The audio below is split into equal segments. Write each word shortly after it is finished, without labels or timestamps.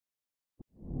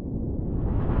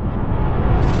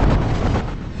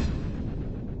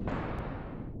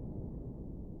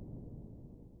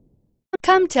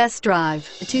Come test drive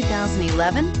the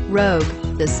 2011 Rogue.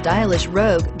 The stylish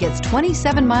Rogue gets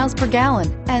 27 miles per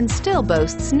gallon and still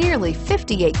boasts nearly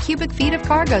 58 cubic feet of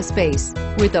cargo space.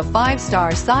 With a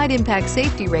 5-star side impact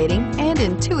safety rating and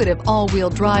intuitive all-wheel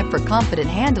drive for confident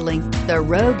handling, the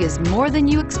Rogue is more than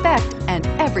you expect and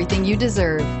everything you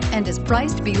deserve, and is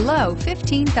priced below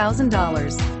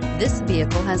 $15,000. This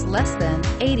vehicle has less than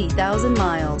 80,000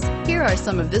 miles. Here are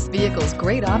some of this vehicle's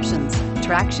great options: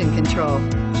 traction control,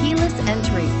 keyless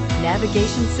entry,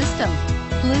 navigation system,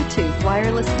 Bluetooth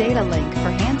wireless data link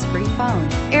for hands-free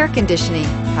phone, air conditioning,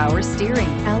 power steering,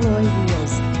 alloy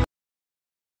wheels,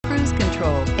 cruise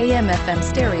control, AM/FM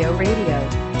stereo radio,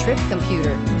 trip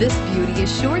computer. This beauty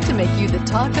is sure to make you the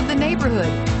talk of the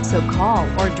neighborhood. So call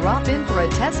or drop in for a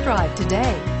test drive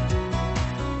today.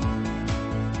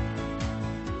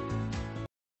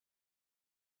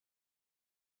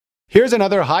 Here's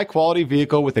another high-quality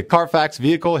vehicle with a CARFAX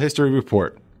Vehicle History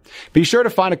Report. Be sure to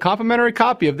find a complimentary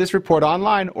copy of this report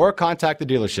online or contact the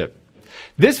dealership.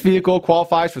 This vehicle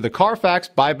qualifies for the CARFAX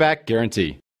Buyback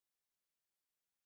Guarantee.